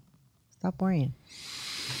 so stop worrying.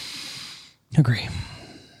 Agree.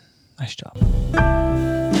 Nice job.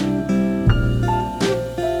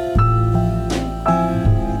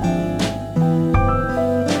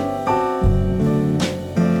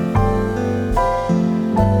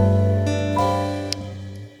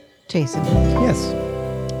 Jason, Yes.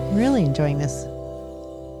 really enjoying this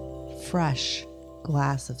fresh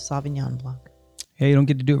glass of Sauvignon Blanc. Yeah, you don't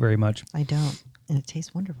get to do it very much. I don't. And it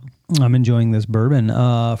tastes wonderful. I'm enjoying this bourbon.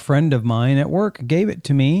 A friend of mine at work gave it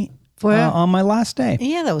to me on my last day.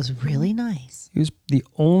 Yeah, that was really nice. He was the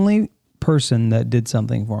only person that did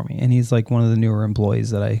something for me. And he's like one of the newer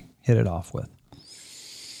employees that I hit it off with.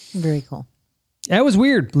 Very cool. That was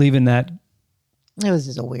weird leaving that. It was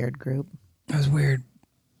just a weird group. That was weird.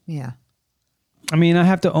 Yeah. I mean, I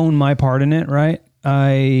have to own my part in it, right?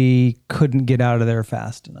 I couldn't get out of there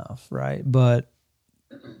fast enough, right? But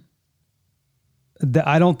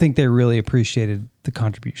I don't think they really appreciated the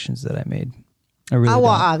contributions that I made. I really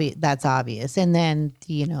don't. That's obvious. And then,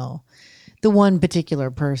 the one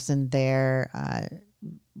particular person there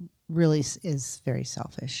really is very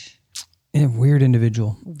selfish. Yeah, weird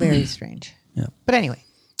individual. Very strange. Yeah. But anyway.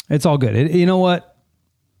 It's all good. You know what?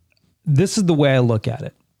 This is the way I look at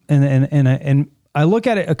it. And I look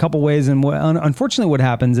at it a couple ways, and unfortunately what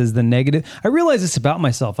happens is the negative. I realize this about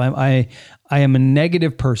myself. I am a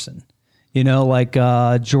negative person. Like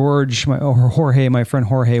George or Jorge, my friend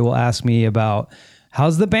Jorge, will ask me about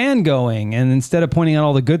how's the band going, and instead of pointing out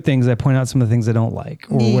all the good things, I point out some of the things I don't like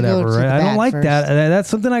or You whatever. go to the I don't bad like first. that. That's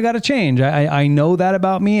something I got to change. I know that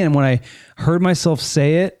about me, and when I heard myself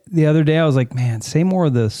say it the other day, I was like, man, say more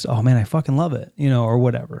of this. Oh man, I fucking love it, or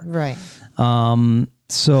whatever. Right.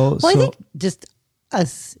 So I think just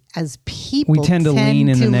us as people we tend to lean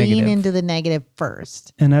in the negative. lean into the negative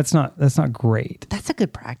first. And that's not great. That's a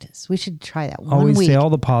good practice. We should try that one Always week. say all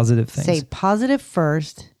the positive things. Say positive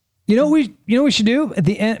first. You know what we should do at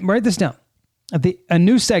the end? Write this down. A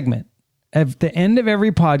new segment. At the end of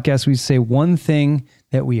every podcast, we say one thing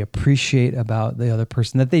that we appreciate about the other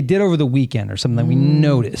person that they did over the weekend or something that we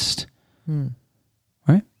noticed.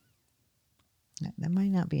 Right? That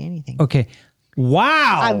might not be anything. Okay.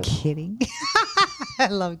 Wow. I'm kidding. I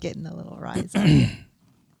love getting a little rise out of you.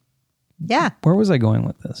 Yeah. Where was I going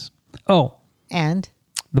with this? Oh, And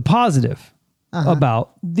the positive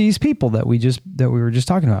about these people that we were just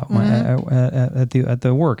talking about at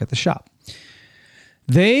the work, at the shop.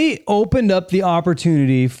 They opened up the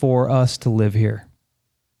opportunity for us to live here.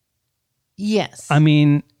 yes. I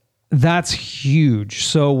mean, that's huge.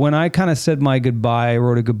 So when I kind of said my goodbye, I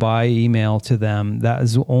wrote a goodbye email to them. That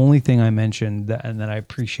is the only thing I mentioned, and that I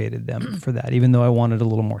appreciated them for that. Even though I wanted a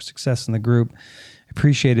little more success in the group, I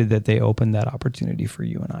appreciated that they opened that opportunity for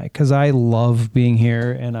you and I, because I love being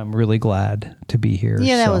here and I'm really glad to be here.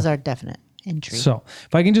 Yeah, that So- was our definite entry. So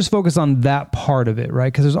if I can just focus on that part of it,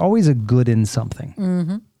 right? Because there's always a good in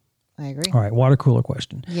something. I agree. All right, water cooler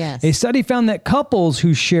question. Yes. A study found that couples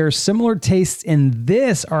who share similar tastes in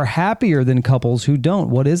this are happier than couples who don't.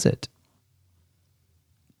 What is it?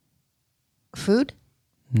 Food?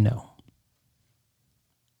 No.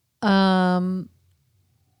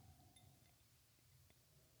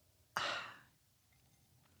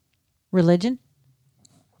 Religion?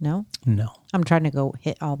 No. No. I'm trying to go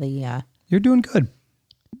hit all the You're doing good.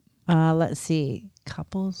 let's see.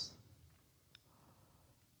 Couples.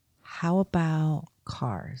 How about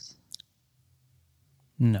cars?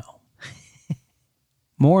 No.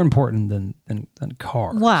 More important than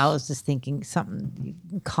cars. Well, I was just thinking something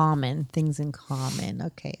common, things in common.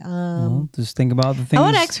 Okay. Well, just think about the things. How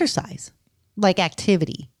about exercise? Like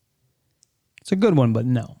activity. It's a good one, but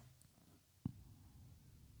no.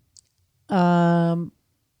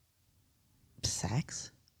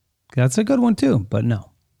 Sex. That's a good one too, but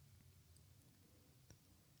no.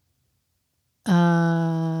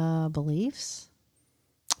 Beliefs.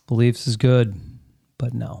 Beliefs is good,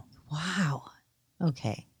 but no. Wow.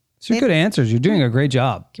 Okay. These are good answers. You're doing a great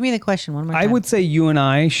job. Give me the question one more I time. would say you and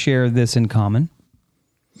I share this in common.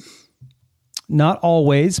 Not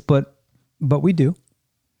always, but we do.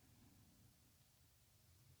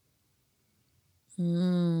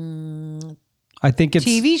 I think it's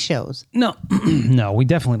TV shows. no, no. We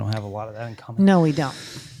definitely don't have a lot of that in common. No, we don't.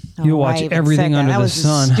 Oh, You watch I even everything said that. under That the was just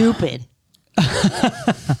sun. Stupid.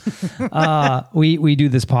 We do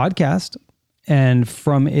this podcast, and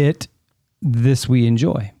from it, this we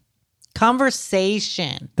enjoy.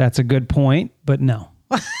 Conversation. That's a good point, but no.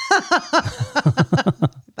 Thought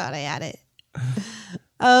I had it.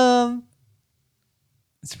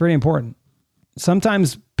 It's pretty important.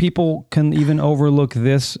 Sometimes people can even overlook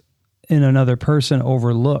this in another person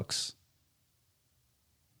overlooks.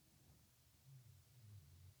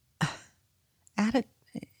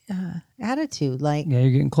 Attitude, like Yeah,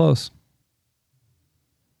 you're getting close.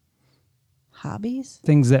 hobbies,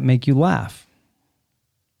 Things that make you laugh.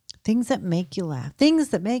 things that make you laugh, things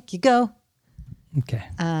that make you go. Okay.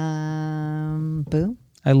 Boom.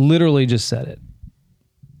 I literally just said it.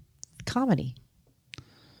 Comedy.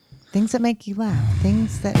 Things that make you laugh.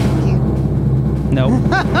 Things that make you. Nope.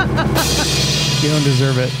 You don't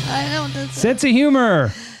deserve it. I don't. Sense of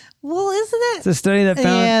humor. Well, isn't it? It's a study that found.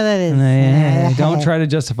 Yeah, that is. Yeah, don't try to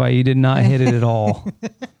justify. You did not hit it at all.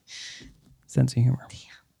 Sense of humor.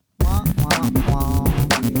 Wah, wah, wah.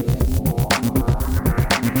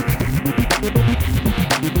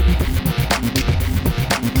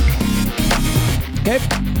 Okay.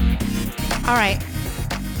 All right.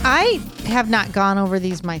 I have not gone over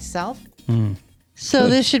these myself. So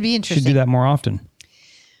this should be interesting. Should do that more often.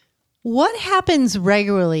 What happens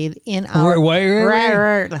regularly in our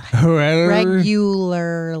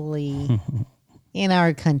regularly in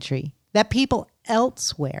our country that people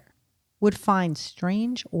elsewhere would find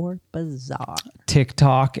strange or bizarre?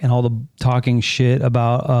 TikTok and all the talking shit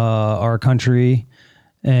about our country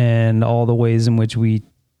and all the ways in which we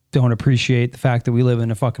don't appreciate the fact that we live in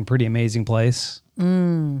a fucking pretty amazing place.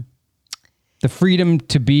 The freedom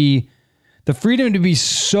to be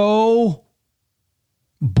so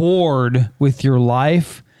bored with your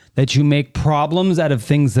life that you make problems out of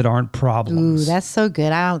things that aren't Ooh, problems. that's so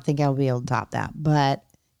good. I don't think I'll be able to top that. But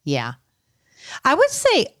yeah. I would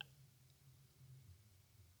say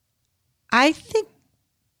I think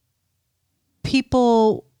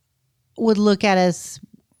people would look at us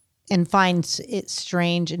and find it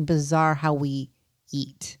strange and bizarre how we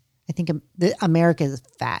eat. I think America is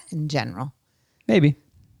fat in general. Maybe.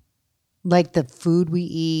 Like the food we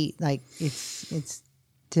eat, like it's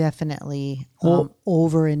definitely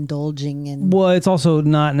overindulging and Well, it's also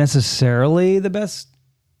not necessarily the best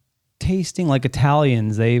tasting. Like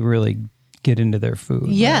Italians, they really get into their food.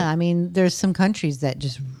 yeah. right? I mean, there's some countries that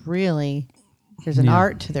just really there's an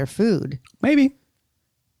art to their food. Maybe.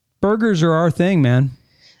 Burgers are our thing, man.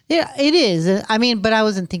 Yeah, it is. I mean, but I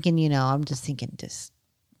wasn't thinking. I'm just thinking just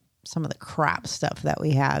some of the crap stuff that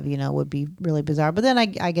we have, would be really bizarre. But then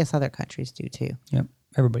I guess other countries do too. Yep.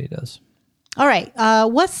 Everybody does. All right.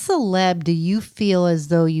 What celeb do you feel as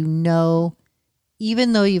though you know,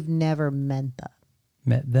 even though you've never met them?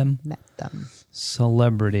 Met them.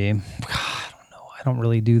 Celebrity. God, I don't know. I don't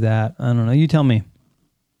really do that. I don't know. You tell me.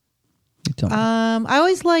 I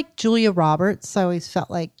always liked Julia Roberts. I always felt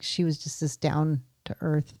like she was just this down to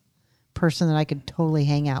earth person that I could totally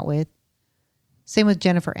hang out with. Same with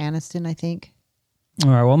Jennifer Aniston, I think.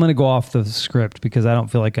 All right. Well, I'm going to go off the script because I don't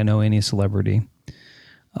feel like I know any celebrity.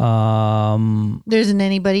 There isn't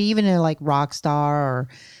anybody, even a like rock star or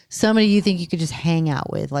somebody you think you could just hang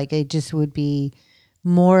out with. Like it just would be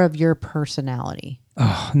more of your personality.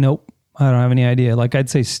 Oh, nope. I don't have any idea. Like I'd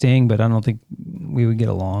say Sting, but I don't think we would get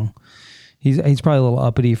along. He's probably a little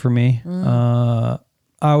uppity for me. I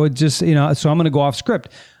would just, so I'm going to go off script.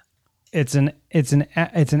 It's an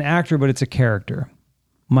actor, but it's a character.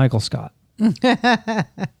 Michael Scott.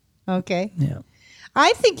 Okay. Yeah.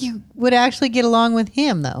 I think you would actually get along with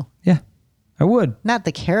him, though. Yeah, I would. Not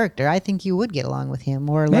the character. I think you would get along with him,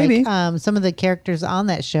 or Maybe. like some of the characters on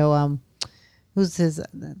that show. Who's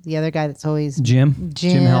the other guy that's always Jim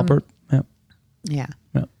Halpert. Yep. Yeah.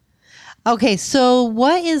 Yep. Okay, so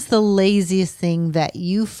what is the laziest thing that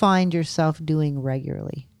you find yourself doing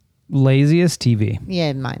regularly? Laziest TV.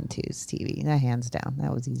 Yeah, mine too is TV. That hands down.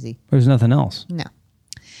 That was easy. There's nothing else. No.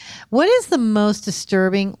 What is the most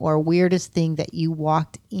disturbing or weirdest thing that you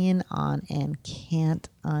walked in on and can't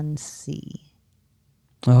unsee?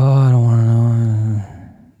 Oh, I don't want to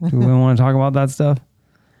know. Do we want to talk about that stuff?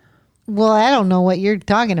 Well, I don't know what you're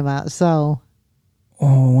talking about, so.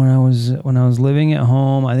 Oh, when I was living at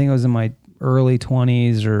home, I think I was in my early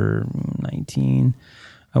 20s or 19.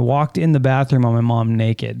 I walked in the bathroom on my mom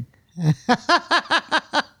naked.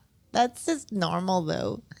 That's just normal,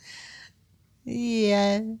 though.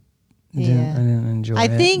 Yeah. I didn't enjoy it. I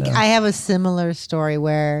think though. I have a similar story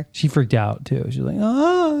where She freaked out too. She's like,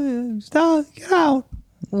 "Oh, stop! Get out!"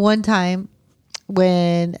 one time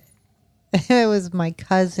when it was my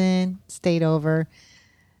cousin stayed over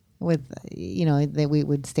with, we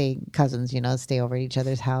would stay cousins, stay over at each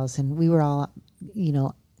other's house, and we were all,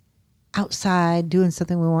 outside doing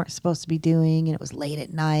something we weren't supposed to be doing, and it was late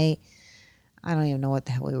at night. I don't even know what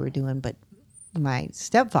the hell we were doing, but my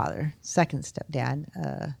stepfather, second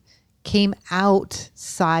stepdad, came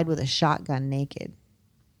outside with a shotgun naked.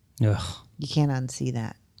 Ugh. You can't unsee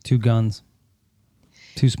that. 2 guns.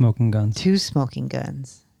 2 smoking guns. 2 smoking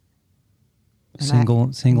guns. Single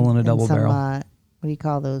and a double some, barrel. what do you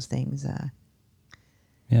call those things?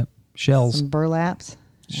 Yep. Shells. Some burlaps.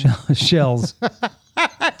 Shells.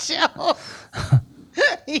 Shell.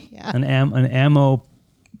 Yeah. An ammo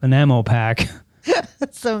pack.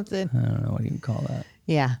 Something. I don't know what you call that.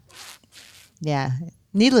 Yeah. Yeah.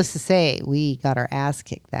 Needless to say, we got our ass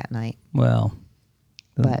kicked that night. Well,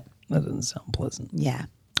 But that doesn't sound pleasant. yeah.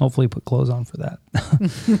 Hopefully put clothes on for that.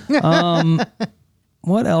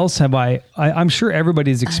 What else have I'm sure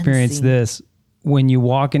everybody's experienced Unseen. this when you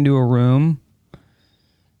walk into a room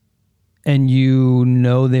and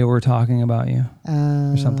they were talking about you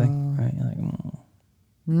or something, right? You're like,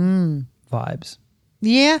 vibes.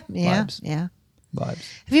 Yeah. Yeah. Vibes. Yeah. Vibes.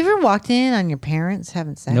 Have you ever walked in on your parents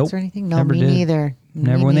having sex Nope. or anything? No, Never me did. neither.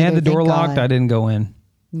 Never. Me When they had neither, the door thank locked, God. I didn't go in.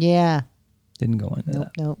 Yeah. Didn't go into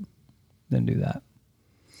that. Nope. Didn't do that.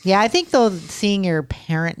 Yeah, I think though seeing your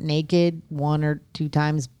parent naked 1 or 2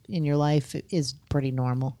 times in your life is pretty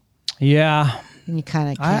normal, Yeah. and you kind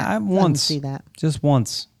of I can't once see that. Just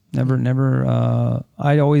once. Never.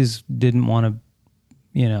 I always didn't want to.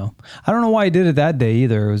 I don't know why I did it that day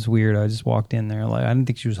either. It was weird. I just walked in there like I didn't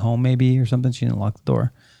think she was home maybe or something. She didn't lock the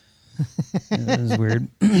door. It was weird.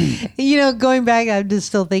 Going back, I'm just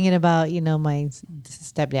still thinking about my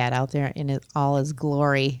stepdad out there in all his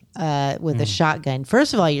glory with a shotgun.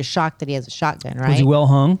 First of all, you're shocked that he has a shotgun, right? Was he well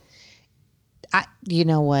hung? You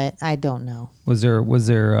know what? I don't know. Was there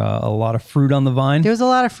a lot of fruit on the vine? There was a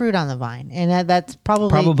lot of fruit on the vine, and that's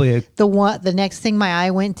probably the next thing my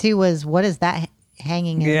eye went to was, what is that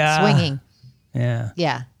hanging and swinging? Yeah.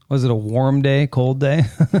 Yeah. Was it a warm day, cold day?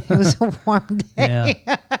 It was a warm day.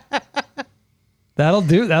 Yeah. That'll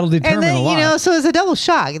determine And then, a lot. so it's a double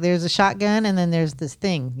shock. There's a shotgun, and then there's this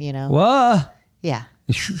thing, Whoa. Yeah.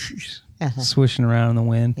 Swishing around in the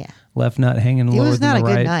wind. Yeah. Left nut hanging lower than the right. It was not a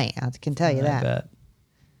good night, I can tell you that.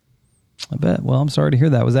 I bet. Well, I'm sorry to hear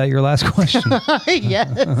that. Was that your last question?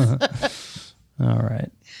 Yes. All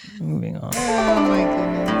right. Moving on. Oh, my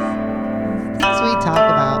goodness. That's what we talk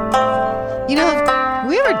about. If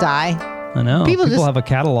we ever die, I know. People just- have a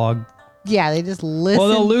catalog. yeah, they just listen. Well,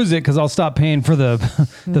 they'll lose it because I'll stop paying for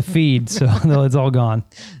the feed, so it's all gone.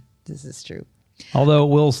 This is true. Although it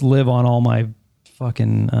will live on all my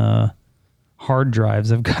fucking hard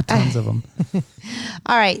drives. I've got tons of them.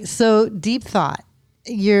 All right. So deep thought.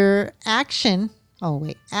 Your action. Oh,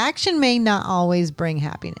 wait. Action may not always bring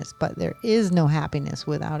happiness, but there is no happiness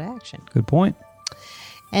without action. Good point.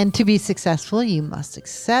 And to be successful, you must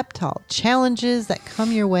accept all challenges that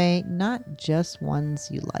come your way, not just ones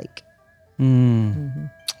you like.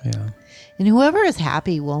 Yeah. And whoever is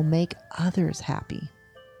happy will make others happy.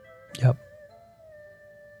 Yep.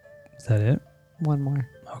 Is that it? One more.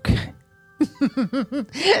 Okay.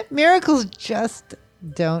 Miracles just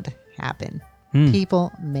don't happen.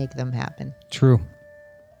 People make them happen. True.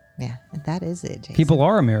 Yeah, and that is it, Jason. People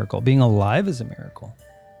are a miracle. Being alive is a miracle.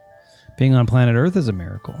 Being on planet Earth is a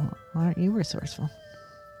miracle. Aren't you resourceful?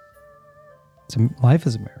 Life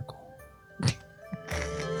is a miracle.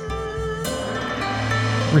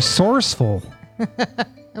 Resourceful.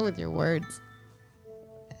 With your words.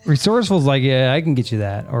 Resourceful is like, yeah, I can get you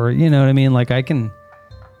that. Or, you know what I mean? Like, you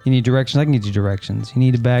need directions. I can get you directions. You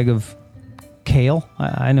need a bag of kale.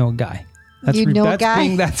 I know a guy. That's a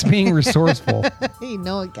guy? That's being resourceful. You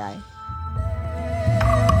know a guy.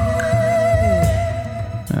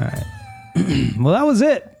 All right. Well, that was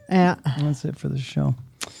it. Yeah. That's it for the show.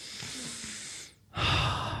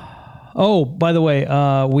 Oh, by the way,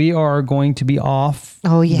 we are going to be off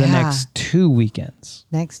the next 2 weekends.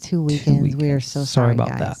 Next 2 weekends. We are so sorry about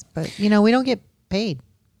guys. that. But, we don't get paid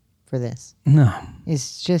for this. No.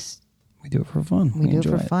 It's just... We do it for fun. We do it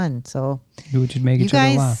for fun. So do what you'd make each other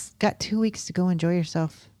laugh. You guys got 2 weeks to go enjoy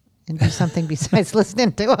yourself and do something besides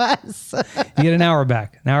listening to us. You get an hour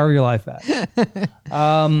back, an hour of your life back.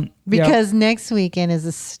 Because next weekend is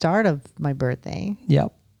the start of my birthday.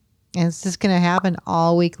 Yep. And it's just going to happen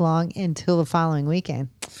all week long until the following weekend.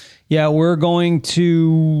 Yeah, we're going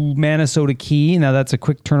to Minnesota Key. Now, that's a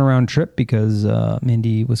quick turnaround trip because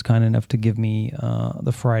Mindy was kind enough to give me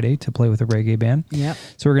the Friday to play with a reggae band. Yep.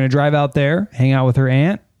 So we're going to drive out there, hang out with her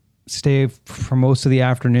aunt, stay for most of the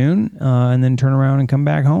afternoon, and then turn around and come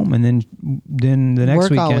back home. And then the next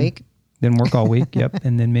weekend. Work all week. Then work all week, yep.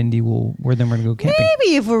 And then Mindy we're going to go camping.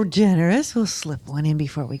 Maybe if we're generous, we'll slip one in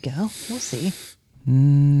before we go. We'll see.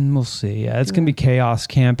 We'll see. Yeah, it's going to be chaos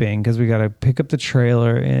camping because we got to pick up the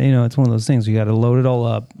trailer. It's one of those things. We got to load it all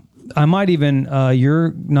up. I might even,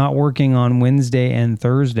 you're not working on Wednesday and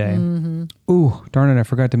Thursday. Mm-hmm. Ooh, darn it. I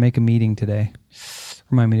forgot to make a meeting today.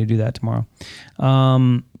 Remind me to do that tomorrow.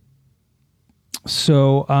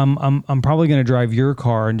 So I'm probably going to drive your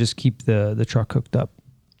car and just keep the truck hooked up.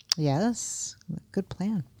 Yes. Good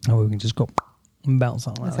plan. Oh, we can just go bounce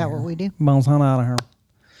on out. Is that what we do? Bounce on out of here.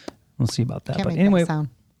 We'll see about that. Can't But make anyway, that sound.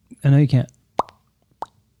 I know you can't.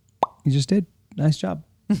 You just did. Nice job.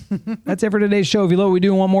 That's it for today's show. If you love what we do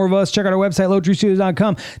and want more of us, check out our website,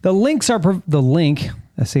 lowtreestudios.com. The links are...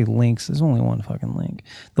 I say links. There's only one fucking link.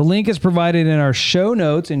 The link is provided in our show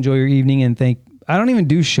notes. Enjoy your evening and I don't even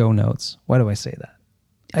do show notes. Why do I say that?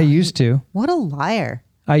 I used to. What a liar.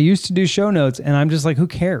 I used to do show notes, and I'm just like, who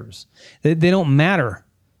cares? They don't matter.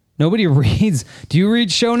 Nobody reads. Do you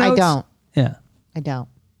read show notes? I don't. Yeah. I don't.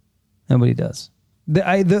 Nobody does.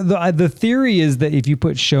 The theory is that if you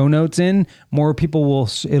put show notes in, more people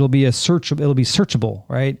it'll be searchable,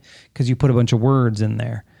 right? Because you put a bunch of words in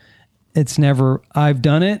there. I've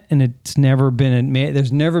done it, and it's never been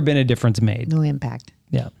there's never been a difference made. No impact.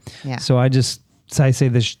 Yeah. Yeah. So I say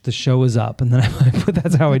the show is up, and then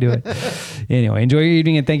that's how I do it. Anyway, enjoy your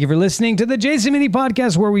evening, and thank you for listening to the Jason Mindy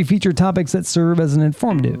Podcast, where we feature topics that serve as an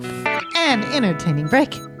informative and entertaining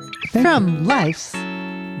break from life's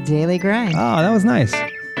daily grind. Oh, that was nice.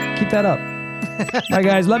 Keep that up. Bye,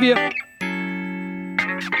 guys. Love you.